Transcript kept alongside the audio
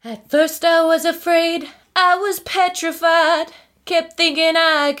At first I was afraid, I was petrified. Kept thinking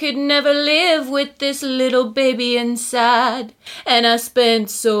I could never live with this little baby inside. And I spent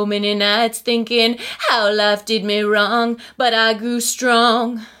so many nights thinking how life did me wrong. But I grew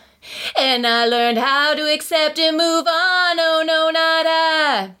strong, and I learned how to accept and move on. Oh no, not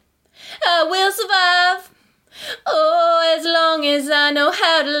I will survive. Oh, as long as I know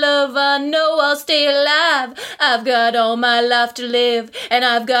how to love, I know I'll stay alive. I've got all my life to live, and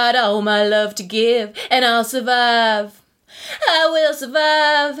I've got all my love to give, and I'll survive. I will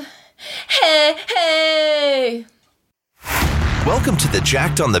survive. Hey, hey. Welcome to the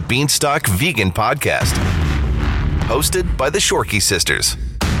Jacked on the Beanstalk Vegan Podcast. Hosted by the Shorkey Sisters.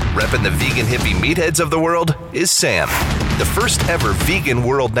 Repping the vegan hippie meatheads of the world is Sam, the first ever vegan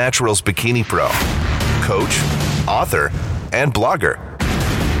World Naturals Bikini Pro. Coach, author, and blogger,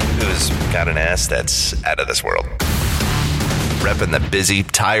 who's got an ass that's out of this world. Repping the busy,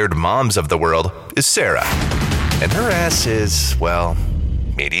 tired moms of the world is Sarah, and her ass is, well,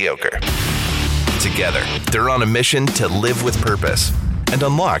 mediocre. Together, they're on a mission to live with purpose and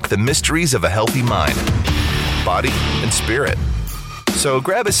unlock the mysteries of a healthy mind, body, and spirit. So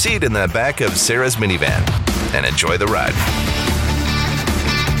grab a seat in the back of Sarah's minivan and enjoy the ride.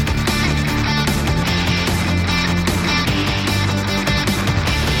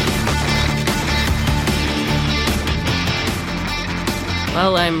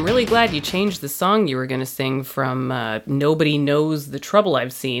 Well, I'm really glad you changed the song you were going to sing from Nobody Knows the Trouble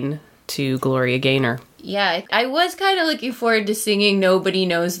I've Seen to Gloria Gaynor. Yeah, I was kind of looking forward to singing Nobody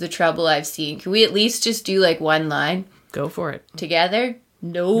Knows the Trouble I've Seen. Can we at least just do like one line? Go for it. Together?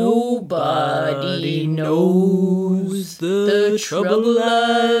 Nobody knows the trouble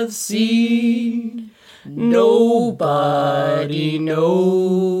I've seen. Nobody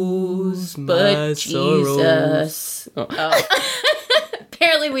knows but Jesus. Oh.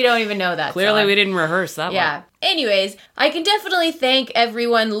 Apparently we don't even know that Clearly song. we didn't rehearse that one. Yeah. Anyways, I can definitely thank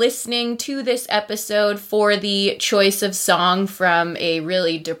everyone listening to this episode for the choice of song from a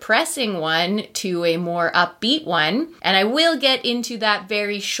really depressing one to a more upbeat one. And I will get into that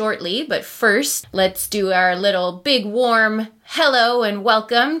very shortly. But first, let's do our little big warm hello and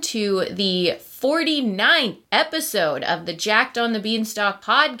welcome to the 49th episode of the Jacked on the Beanstalk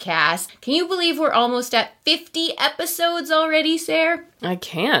podcast. Can you believe we're almost at 50 episodes already, Sarah? I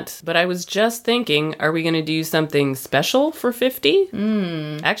can't, but I was just thinking, are we going to do something special for 50?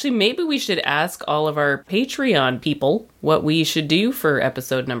 Actually, maybe we should ask all of our Patreon people what we should do for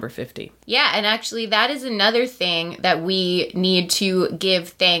episode number 50. Yeah, and actually that is another thing that we need to give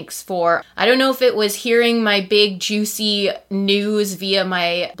thanks for. I don't know if it was hearing my big juicy news via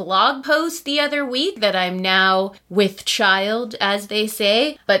my blog post the other week that I'm now with child, as they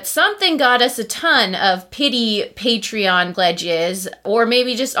say, but something got us a ton of pity Patreon pledges, or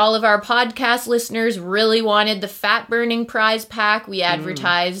maybe just all of our podcast listeners really wanted the fat burning prize pack we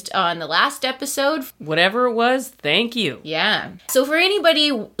advertised on the last episode. Whatever it was, thank you. Yeah. So for anybody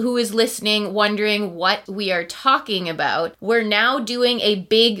who is listening, wondering what we are talking about, we're now doing a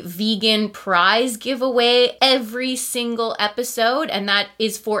big vegan prize giveaway every single episode, and that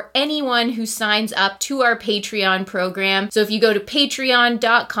is for anyone who signs up to our Patreon program. So if you go to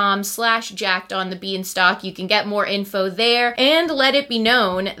patreon.com/jackedonthebeanstalk, you can get more info there, and let it be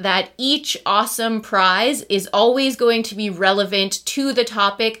known that each awesome prize is always going to be relevant to the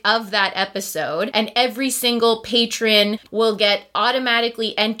topic of that episode, and every single patron will get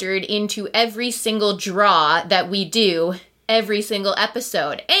automatically entered into every single draw that we do every single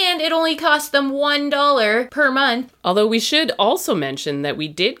episode. And it only costs them $1 per month. Although we should also mention that we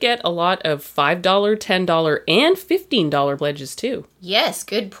did get a lot of $5, $10, and $15 pledges too. Yes,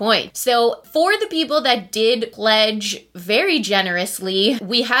 good point. So for the people that did pledge very generously,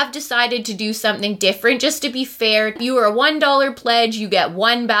 we have decided to do something different. Just to be fair, if you were a $1 pledge, you get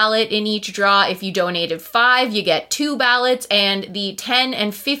 1 ballot in each draw. If you donated 5, you get 2 ballots. And the $10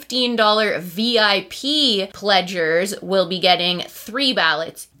 and $15 VIP pledgers will be getting 3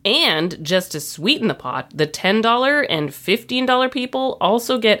 ballots. And just to sweeten the pot, the $10 and $15 people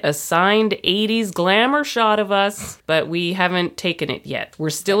also get a signed 80s glamour shot of us, but we haven't taken it yet. We're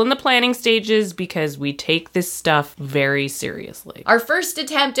still in the planning stages because we take this stuff very seriously. Our first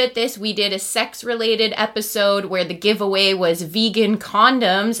attempt at this, we did a sex-related episode where the giveaway was vegan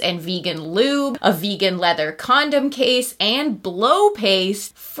condoms and vegan lube, a vegan leather condom case, and blow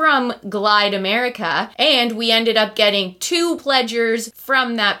paste from Glide America. And we ended up getting 2 pledgers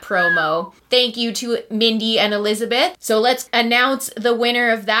from that promo. Thank you to Mindy and Elizabeth. So let's announce the winner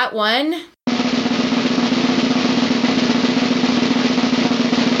of that one.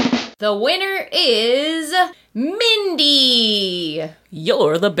 The winner is Mindy.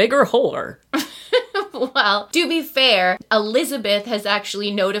 You're the bigger whore. Well, to be fair, Elizabeth has actually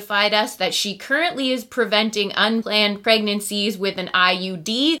notified us that she currently is preventing unplanned pregnancies with an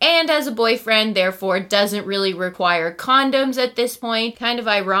IUD and has a boyfriend, therefore doesn't really require condoms at this point. Kind of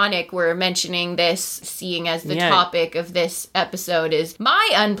ironic we're mentioning this, seeing as the topic of this episode is my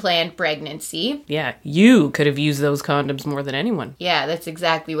unplanned pregnancy. Yeah, you could have used those condoms more than anyone. Yeah, that's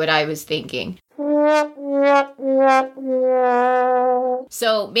exactly what I was thinking.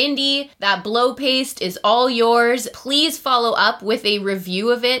 So, Mindy, that blow paste is all yours. Please follow up with a review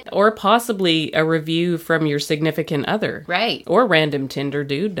of it. Or possibly a review from your significant other. Right. Or random Tinder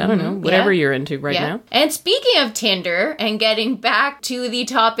dude. I don't know. Whatever you're into right now. And speaking of Tinder, and getting back to the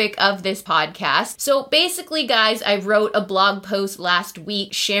topic of this podcast. So basically, guys, I wrote a blog post last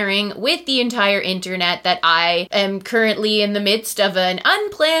week sharing with the entire internet that I am currently in the midst of an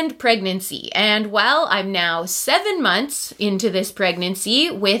unplanned pregnancy. And while I'm now 7 months into this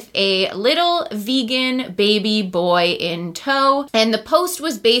pregnancy with a little vegan baby boy in tow, and the post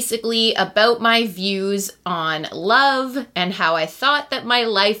was basically about my views on love and how I thought that my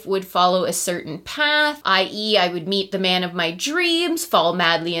life would follow a certain path, i.e. I would meet the man of my dreams, fall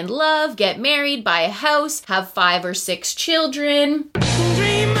madly in love, get married, buy a house, have 5 or 6 children.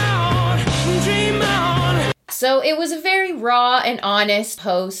 Dream on, dream on. So it was a very raw and honest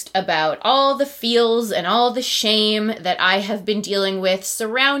post about all the feels and all the shame that I have been dealing with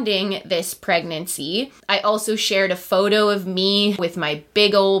surrounding this pregnancy. I also shared a photo of me with my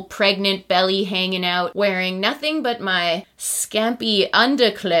big old pregnant belly hanging out, wearing nothing but my scampy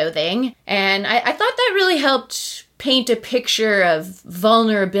underclothing. And I thought that really helped paint a picture of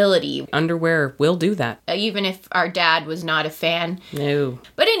vulnerability. Underwear will do that. Even if our dad was not a fan. No.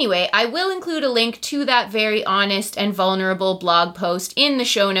 But anyway, I will include a link to that very honest and vulnerable blog post in the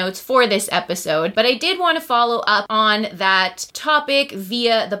show notes for this episode. But I did want to follow up on that topic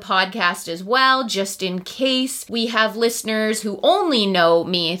via the podcast as well, just in case we have listeners who only know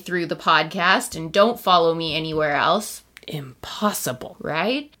me through the podcast and don't follow me anywhere else. Impossible.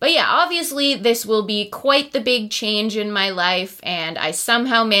 Right? But yeah, obviously this will be quite the big change in my life, and I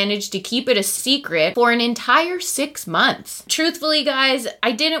somehow managed to keep it a secret for an entire 6 months. Truthfully, guys,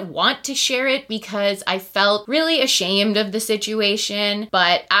 I didn't want to share it because I felt really ashamed of the situation,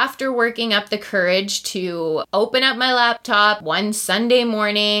 but after working up the courage to open up my laptop one Sunday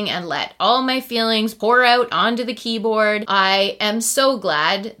morning and let all my feelings pour out onto the keyboard, I am so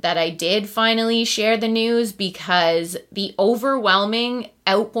glad that I did finally share the news, because the overwhelming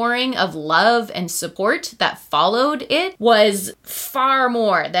outpouring of love and support that followed it was far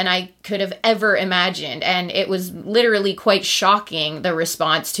more than I could have ever imagined. And it was literally quite shocking, the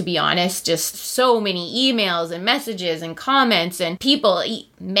response, to be honest. Just so many emails and messages and comments and people,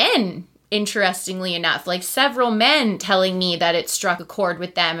 men, interestingly enough, like several men telling me that it struck a chord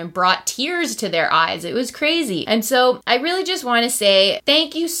with them and brought tears to their eyes. It was crazy. And so I really just want to say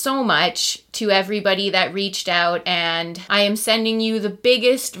thank you so much to everybody that reached out, and I am sending you the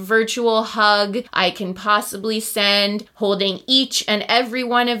biggest virtual hug I can possibly send, holding each and every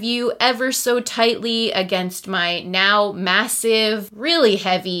one of you ever so tightly against my now massive, really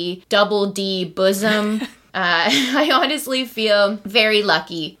heavy double D bosom. I honestly feel very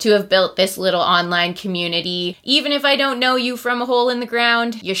lucky to have built this little online community. Even if I don't know you from a hole in the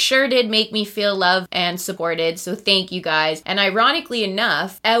ground, you sure did make me feel loved and supported, so thank you guys. And ironically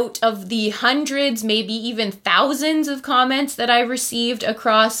enough, out of the hundreds, maybe even thousands of comments that I received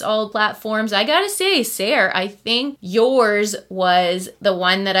across all platforms, I gotta say, Sarah, I think yours was the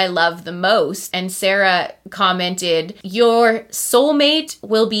one that I loved the most. And Sarah commented, "Your soulmate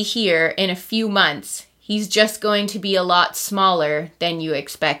will be here in a few months. He's just going to be a lot smaller than you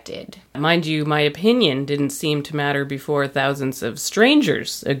expected." Mind you, my opinion didn't seem to matter before thousands of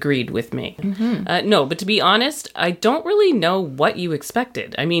strangers agreed with me. No, but to be honest, I don't really know what you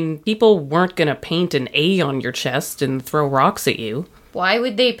expected. I mean, people weren't going to paint an A on your chest and throw rocks at you. Why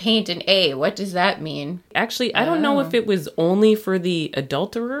would they paint an A? What does that mean? Actually, I don't know if it was only for the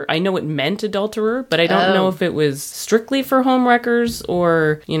adulterer. I know it meant adulterer, but I don't know if it was strictly for homewreckers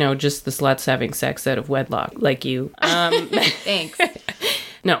or, you know, just the sluts having sex out of wedlock, like you. Thanks.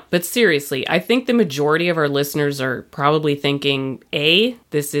 No, but seriously, I think the majority of our listeners are probably thinking, A,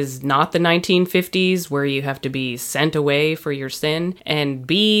 this is not the 1950s where you have to be sent away for your sin, and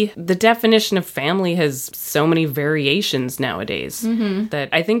B, the definition of family has so many variations nowadays that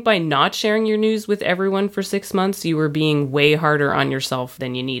I think by not sharing your news with everyone for 6 months, you were being way harder on yourself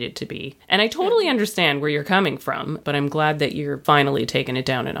than you needed to be. And I totally understand where you're coming from, but I'm glad that you're finally taking it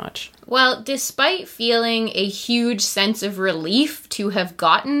down a notch. Well, despite feeling a huge sense of relief to have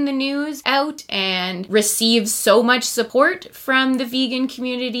gotten the news out and received so much support from the vegan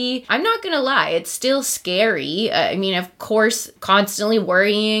community, I'm not gonna lie, it's still scary. I mean, of course, constantly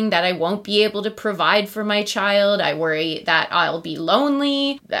worrying that I won't be able to provide for my child. I worry that I'll be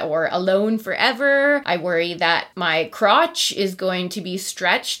lonely, that we're alone forever. I worry that my crotch is going to be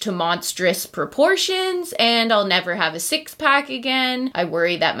stretched to monstrous proportions and I'll never have a six-pack again. I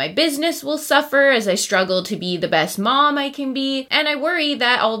worry that my business will suffer as I struggle to be the best mom I can be. And I worry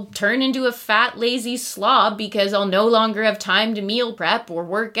that I'll turn into a fat, lazy slob because I'll no longer have time to meal prep or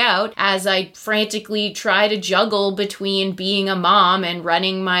work out as I frantically try to juggle between being a mom and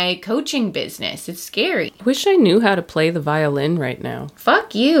running my coaching business. It's scary. I wish I knew how to play the violin right now.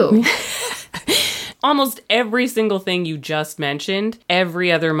 Fuck you. Almost every single thing you just mentioned,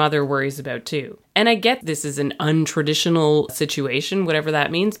 every other mother worries about too. And I get this is an untraditional situation, whatever that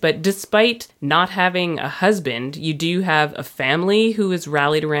means, but despite not having a husband, you do have a family who is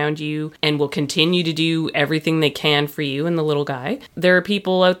rallied around you and will continue to do everything they can for you and the little guy. There are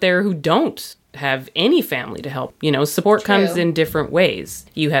people out there who don't have any family to help. You know, support comes in different ways.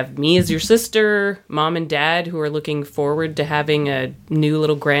 You have me as your sister, mom and dad who are looking forward to having a new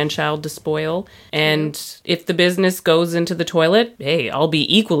little grandchild to spoil. And if the business goes into the toilet, hey, I'll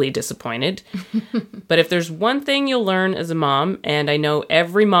be equally disappointed. But if there's one thing you'll learn as a mom, and I know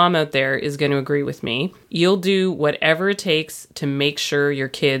every mom out there is going to agree with me, you'll do whatever it takes to make sure your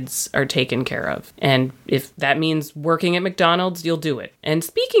kids are taken care of. And if that means working at McDonald's, you'll do it. And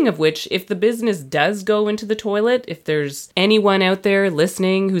speaking of which, if the business does go into the toilet, if there's anyone out there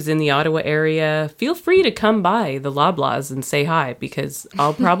listening who's in the Ottawa area, feel free to come by the Loblaws and say hi, because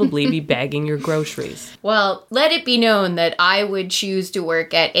I'll probably be bagging your groceries. Well, let it be known that I would choose to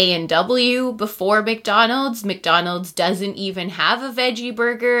work at A&W before McDonald's. McDonald's doesn't even have a veggie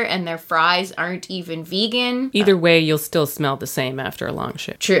burger and their fries aren't even vegan. Either way, you'll still smell the same after a long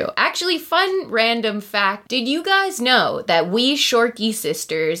shift. True. Actually, fun random fact. Did you guys know that we Shorkey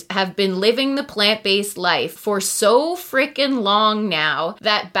sisters have been living the plant-based life for so freaking long now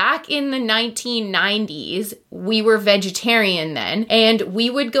that back in the 1990s, we were vegetarian then, and we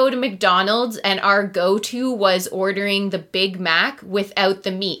would go to McDonald's and our go-to was ordering the Big Mac without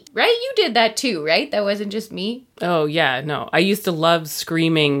the meat, right? You did that too, right? That wasn't just me. Oh, yeah, no. I used to love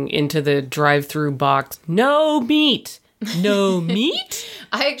screaming into the drive-through box, "No meat! No meat?"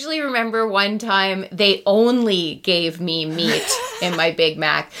 I actually remember one time they only gave me meat in my Big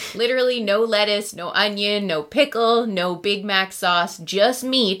Mac. Literally no lettuce, no onion, no pickle, no Big Mac sauce, just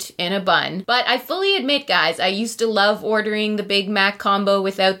meat in a bun. But I fully admit, guys, I used to love ordering the Big Mac combo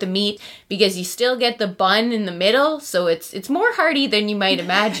without the meat because you still get the bun in the middle, so it's more hearty than you might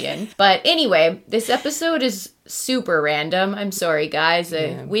imagine. But anyway, this episode is super random. I'm sorry, guys.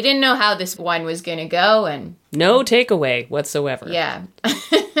 We didn't know how this one was gonna go, and no takeaway whatsoever. yeah.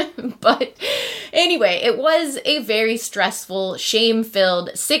 But anyway, it was a very stressful,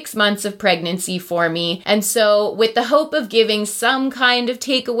 shame-filled 6 months of pregnancy for me. And so with the hope of giving some kind of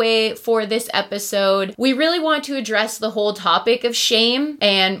takeaway for this episode, we really want to address the whole topic of shame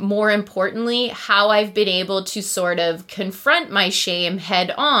and, more importantly, how I've been able to sort of confront my shame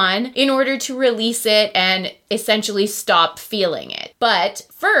head on in order to release it and essentially stop feeling it. But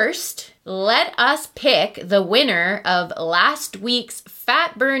first, let us pick the winner of last week's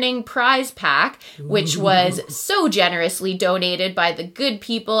fat burning prize pack, which was so generously donated by the good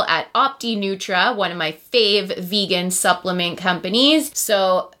people at OptiNutra, one of my fave vegan supplement companies.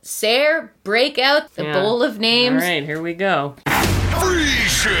 So, Sarah, break out the bowl of names. All right, here we go. Free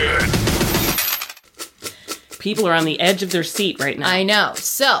shit! People are on the edge of their seat right now. I know.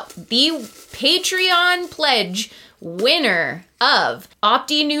 So, the Patreon pledge winner of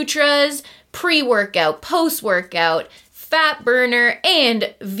OptiNutra's pre-workout, post-workout, fat burner,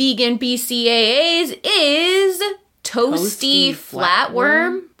 and vegan BCAAs is Toasty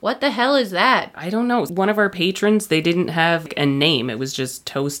Flatworm. What the hell is that? I don't know. One of our patrons, they didn't have a name. It was just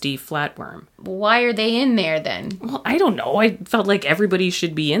Toasty Flatworm. Why are they in there then? Well, I don't know. I felt like everybody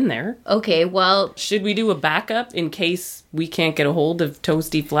should be in there. Okay, well... Should we do a backup in case we can't get a hold of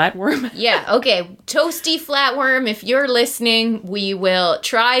Toasty Flatworm? Yeah, okay. Toasty Flatworm, if you're listening, we will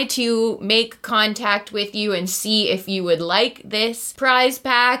try to make contact with you and see if you would like this prize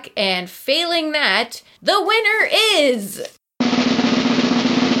pack. And failing that, the winner is...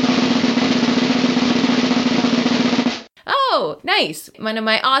 Oh, Oh, nice. One of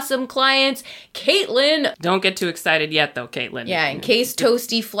my awesome clients, Caitlin. Don't get too excited yet, though, Caitlin. Yeah, in case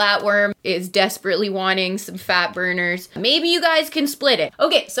Toasty Flatworm is desperately wanting some fat burners, maybe you guys can split it.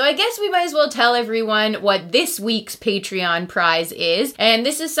 Okay, so I guess we might as well tell everyone what this week's Patreon prize is. And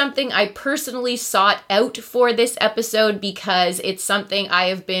this is something I personally sought out for this episode because it's something I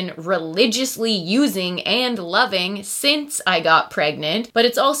have been religiously using and loving since I got pregnant. But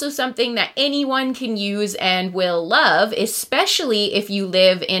it's also something that anyone can use and will love, especially if you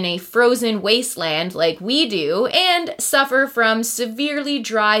live in a frozen wasteland like we do and suffer from severely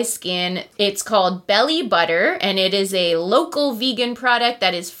dry skin. It's called Belly Butter, and it is a local vegan product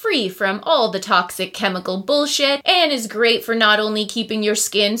that is free from all the toxic chemical bullshit and is great for not only keeping your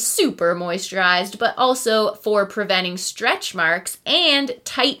skin super moisturized, but also for preventing stretch marks and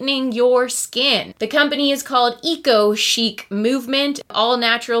tightening your skin. The company is called Eco Chic Movement, all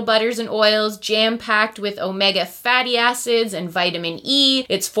natural butters and oils jam-packed with omega fatty acids and vitamin E.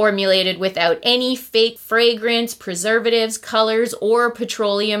 It's formulated without any fake fragrance, preservatives, colors, or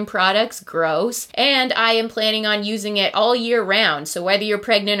petroleum products. Gross. And I am planning on using it all year round. So whether you're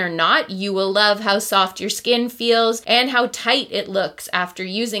pregnant or not, you will love how soft your skin feels and how tight it looks after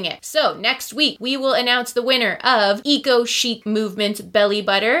using it. So next week, we will announce the winner of Eco Chic Movement's Belly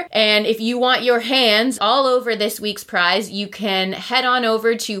Butter. And if you want your hands all over this week's prize, you can head on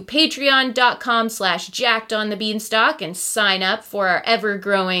over to patreon.com/jackedonthebeanstalk and sign up for our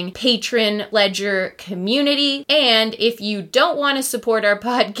ever-growing patron ledger community. And if you don't want to support our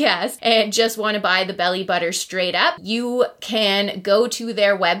podcast and just want to buy the Belly Butter straight up, you can go to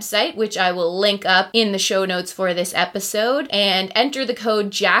their website, which I will link up in the show notes for this episode, and enter the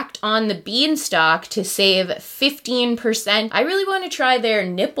code JackedOnTheBeanstalk to save 15%. I really want to try their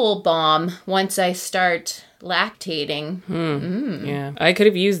nipple balm once I start lactating. Yeah. I could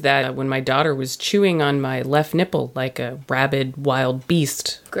have used that when my daughter was chewing on my left nipple like a rabid wild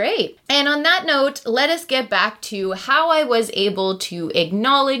beast. Great. And on that note, let us get back to how I was able to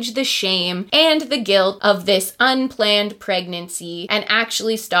acknowledge the shame and the guilt of this unplanned pregnancy and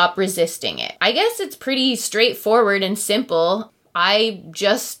actually stop resisting it. I guess it's pretty straightforward and simple. I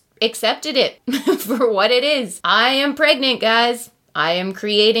just accepted it for what it is. I am pregnant, guys. I am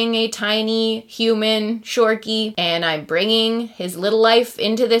creating a tiny human Shorky, and I'm bringing his little life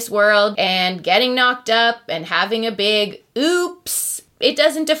into this world and getting knocked up and having a big oops. It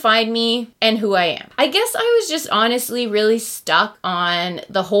doesn't define me and who I am. I guess I was just honestly really stuck on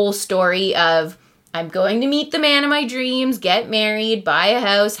the whole story of I'm going to meet the man of my dreams, get married, buy a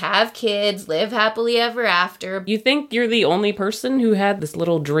house, have kids, live happily ever after. You think you're the only person who had this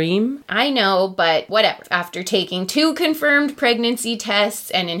little dream? I know, but whatever. After taking 2 confirmed pregnancy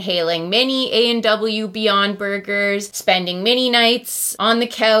tests and inhaling many A&W Beyond Burgers, spending many nights on the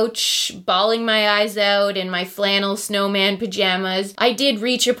couch, bawling my eyes out in my flannel snowman pajamas, I did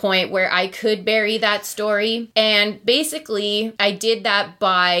reach a point where I could bury that story. And basically, I did that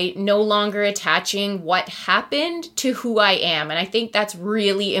by no longer attaching what happened to who I am. And I think that's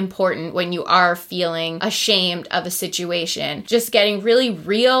really important when you are feeling ashamed of a situation. Just getting really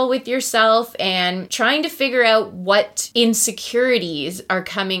real with yourself and trying to figure out what insecurities are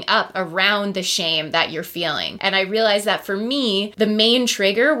coming up around the shame that you're feeling. And I realized that for me, the main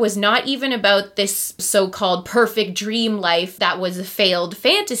trigger was not even about this so-called perfect dream life that was a failed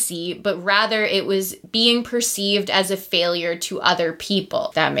fantasy, but rather it was being perceived as a failure to other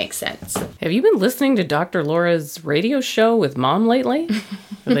people. That makes sense. Have you been listening to Dr. Laura's radio show with Mom lately?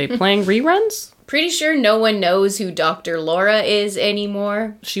 Are they playing reruns? Pretty sure no one knows who Dr. Laura is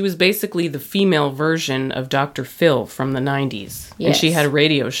anymore. She was basically the female version of Dr. Phil from the 90s. Yes. And she had a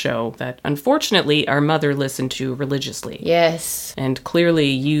radio show that, unfortunately, our mother listened to religiously. Yes. And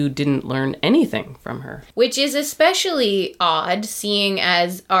clearly you didn't learn anything from her. Which is especially odd, seeing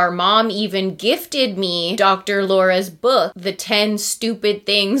as our mom even gifted me Dr. Laura's book, The 10 Stupid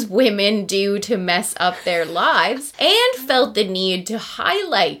Things Women Do to Mess Up Their Lives, and felt the need to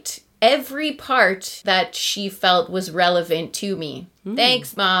highlight every part that she felt was relevant to me.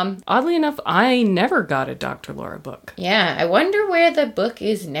 Thanks, Mom. Oddly enough, I never got a Dr. Laura book. Yeah, I wonder where the book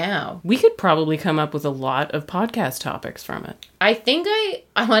is now. We could probably come up with a lot of podcast topics from it. I think I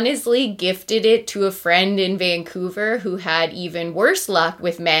honestly gifted it to a friend in Vancouver who had even worse luck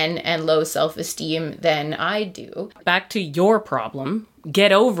with men and low self-esteem than I do. Back to your problem.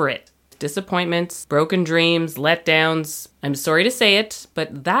 Get over it. Disappointments, broken dreams, letdowns. I'm sorry to say it,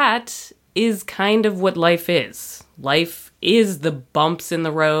 but that is kind of what life is. Life is the bumps in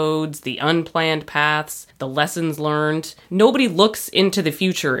the roads, the unplanned paths, the lessons learned. Nobody looks into the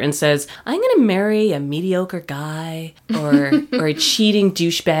future and says, I'm going to marry a mediocre guy or a cheating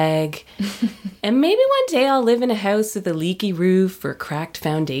douchebag. And maybe one day I'll live in a house with a leaky roof or cracked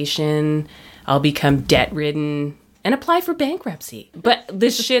foundation. I'll become debt-ridden and apply for bankruptcy. But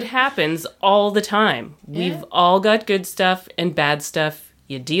this shit happens all the time. We've all got good stuff and bad stuff.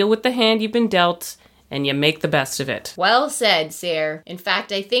 You deal with the hand you've been dealt, and you make the best of it. Well said, Sarah. In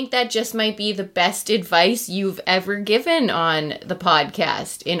fact, I think that just might be the best advice you've ever given on the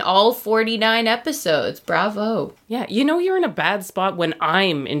podcast in all 49 episodes. Bravo. Yeah, you know you're in a bad spot when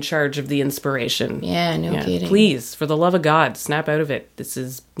I'm in charge of the inspiration. Yeah, no kidding. Please, for the love of God, snap out of it. This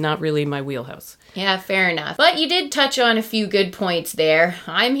is not really my wheelhouse. Yeah, fair enough. But you did touch on a few good points there.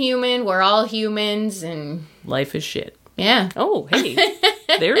 I'm human, we're all humans, and... life is shit. Yeah. Oh, hey,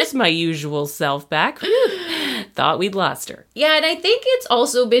 there's my usual self back. Whew. Thought we'd lost her. Yeah, and I think it's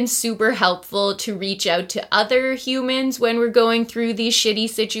also been super helpful to reach out to other humans when we're going through these shitty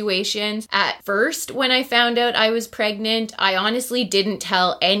situations. At first, when I found out I was pregnant, I honestly didn't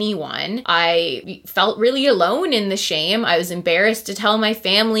tell anyone. I felt really alone in the shame. I was embarrassed to tell my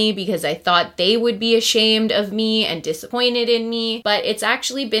family because I thought they would be ashamed of me and disappointed in me. But it's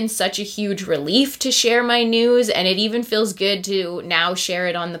actually been such a huge relief to share my news, and it even feels good to now share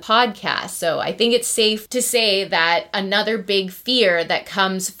it on the podcast. So I think it's safe to say that another big fear that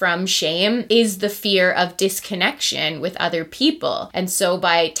comes from shame is the fear of disconnection with other people. And so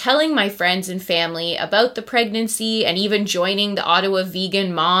by telling my friends and family about the pregnancy and even joining the Ottawa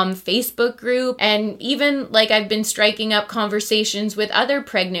Vegan Mom Facebook group, and even like I've been striking up conversations with other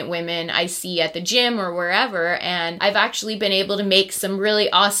pregnant women I see at the gym or wherever, and I've actually been able to make some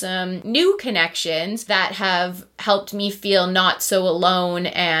really awesome new connections that have helped me feel not so alone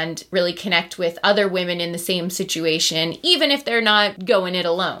and really connect with other women in the same situation, even if they're not going it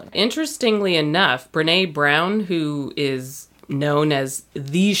alone. Interestingly enough, Brene Brown, who is known as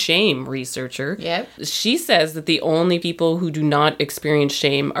the shame researcher, she says that the only people who do not experience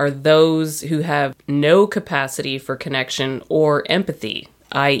shame are those who have no capacity for connection or empathy,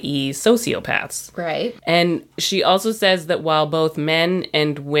 i.e. sociopaths. Right. And she also says that while both men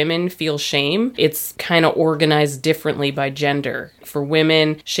and women feel shame, it's kind of organized differently by gender. For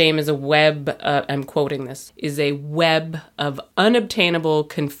women, shame is a web, I'm quoting this, is a web of unobtainable,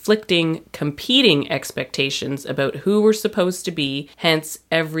 conflicting, competing expectations about who we're supposed to be, hence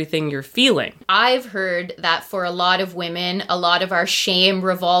everything you're feeling. I've heard that for a lot of women, a lot of our shame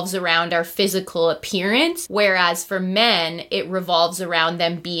revolves around our physical appearance, whereas for men, it revolves around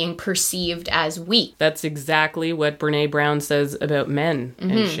them being perceived as weak. That's exactly what Brene Brown says about men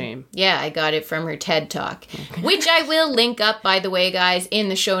and shame. Yeah, I got it from her TED Talk, which I will link up, by the way, guys, in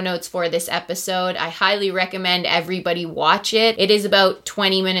the show notes for this episode. I highly recommend everybody watch it. It is about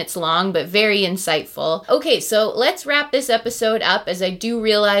 20 minutes long, but very insightful. Okay, so let's wrap this episode up, as I do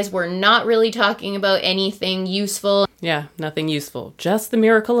realize we're not really talking about anything useful. Yeah, nothing useful. Just the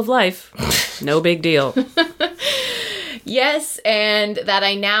miracle of life. No big deal. Yes, and that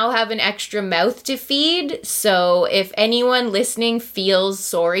I now have an extra mouth to feed, so if anyone listening feels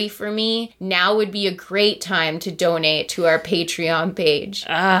sorry for me, now would be a great time to donate to our Patreon page.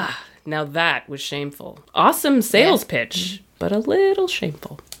 Now that was shameful. Awesome sales pitch, but a little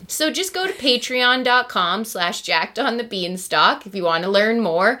shameful. So just go to patreon.com/jackedonthebeanstalk if you want to learn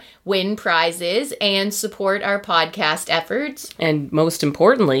more, win prizes, and support our podcast efforts. And most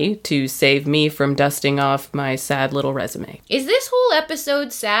importantly, to save me from dusting off my sad little resume. Is this whole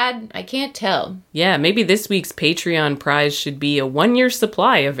episode sad? I can't tell. Yeah, maybe this week's Patreon prize should be a 1-year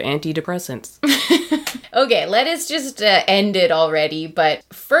supply of antidepressants. Okay, let us just end it already. But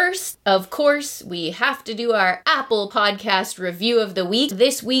first, of course, we have to do our Apple Podcast review of the week.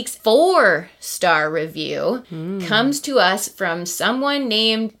 This week's 4-star review comes to us from someone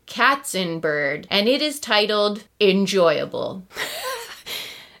named Katzenbird, and it is titled Enjoyable.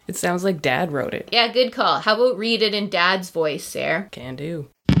 It sounds like Dad wrote it. Yeah, good call. How about read it in Dad's voice, Sarah? Can do.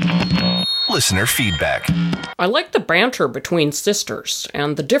 Listener feedback. I like the banter between sisters,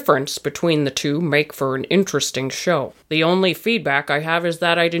 and the difference between the two make for an interesting show. The only feedback I have is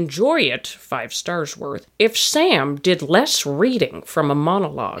that I'd enjoy it, 5 stars worth, if Sam did less reading from a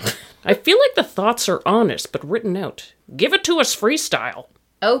monologue. I feel like the thoughts are honest but written out. Give it to us freestyle.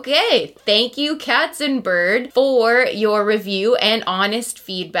 Okay, thank you, Katzenbird, for your review and honest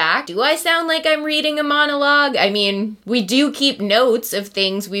feedback. Do I sound like I'm reading a monologue? I mean, we do keep notes of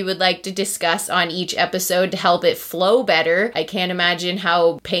things we would like to discuss on each episode to help it flow better. I can't imagine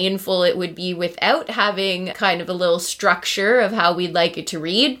how painful it would be without having kind of a little structure of how we'd like it to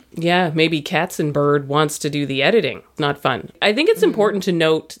read. Yeah, maybe Katzenbird wants to do the editing. Not fun. I think it's important to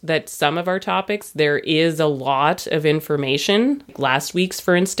note that some of our topics, there is a lot of information. Last week's,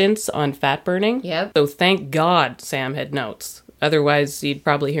 for instance, on fat burning. Yep. So thank God Sam had notes. Otherwise, you'd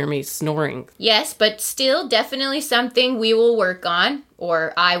probably hear me snoring. Yes, but still definitely something we will work on.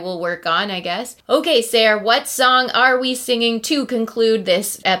 Or I will work on, I guess. Okay, Sarah, what song are we singing to conclude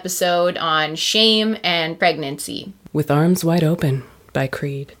this episode on shame and pregnancy? With Arms Wide Open by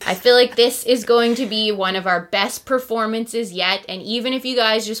Creed. I feel like this is going to be one of our best performances yet, and even if you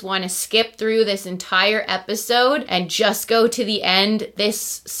guys just want to skip through this entire episode and just go to the end,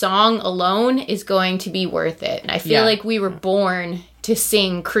 this song alone is going to be worth it. I feel like we were born to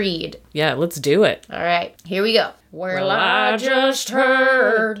sing Creed. Yeah, let's do it. All right, here we go. Well, I just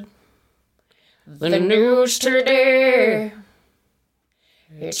heard the news today.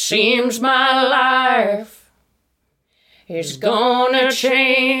 It seems my life is gonna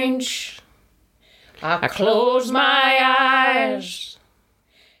change. I close my eyes,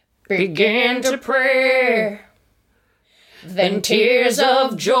 begin to pray. Then tears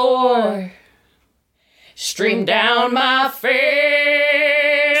of joy stream down my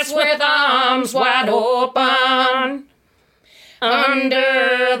face with arms wide open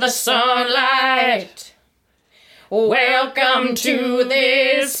under the sunlight. Welcome to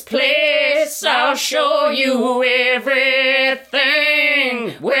this place. I'll show you everything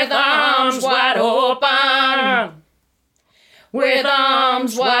with arms wide open. With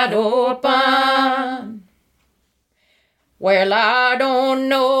arms wide open. Well, I don't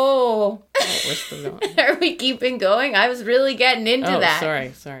know. Oh, we're still going. Are we keeping going? I was really getting into that.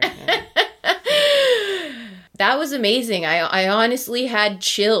 Sorry. Yeah. That was amazing. I honestly had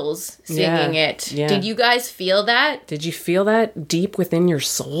chills singing it. Yeah. Did you guys feel that? Did you feel that deep within your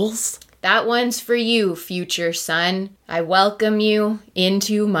souls? That one's for you, future son. I welcome you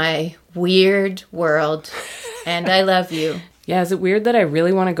into my weird world. And I love you. Yeah, is it weird that I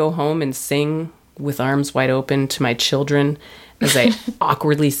really want to go home and sing With Arms Wide Open to my children as I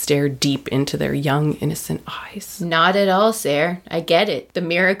awkwardly stare deep into their young, innocent eyes? Not at all, Sarah. I get it. The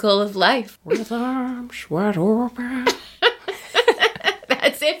miracle of life. With arms wide open.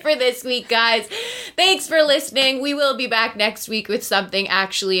 That's it for this week, guys. Thanks for listening. We will be back next week with something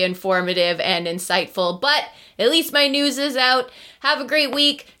actually informative and insightful, but at least my news is out. Have a great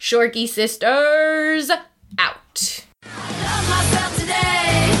week. Shorky Sisters, out.